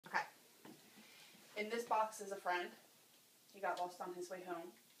In this box is a friend. He got lost on his way home,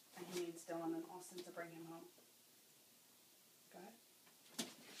 and he needs Dylan and Austin to bring him home. Go ahead.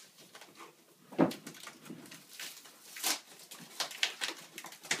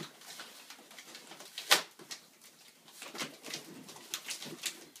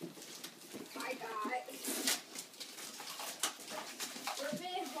 I got it. We're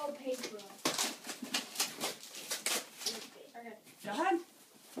being whole paper. Okay. Go ahead.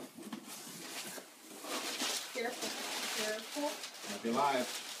 Careful. Careful. Might be live.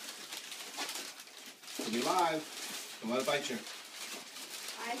 It'll be live. Don't let it bite you.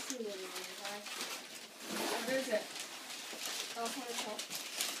 I see what it is. What is it? Oh, hold on.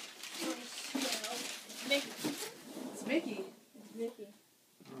 It's Mickey. It's Mickey. It's Mickey.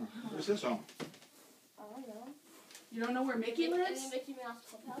 Oh, where's his home? I don't know. You don't know where Mickey In lives? the Mickey Mouse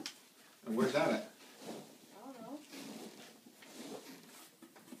Clubhouse? And where's that at? I don't know.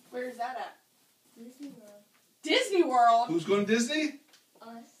 Where's that at? Disney World. Disney World. Who's going to Disney?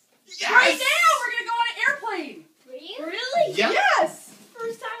 Us. Yes! Right now, we're gonna go on an airplane. Really? Yeah. Yes.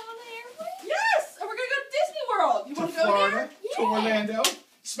 First time on an airplane? Yes. And we're gonna go to Disney World. You To want to go Florida, there? to Orlando.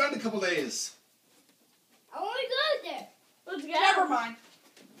 Spend a couple days. I want to go there. Let's go. Never mind.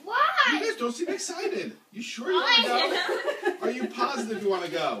 Why? You guys don't seem excited. You sure you want to go? Are you positive you want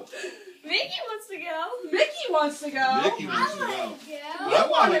to go? Mickey wants to go. Mickey wants to go. Mickey wants to go. go. You I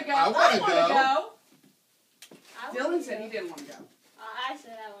want wanna- to go. I wanna go. Dylan said he didn't want to go. I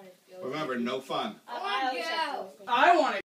said I wanted to go. Remember, no fun. I always said I want to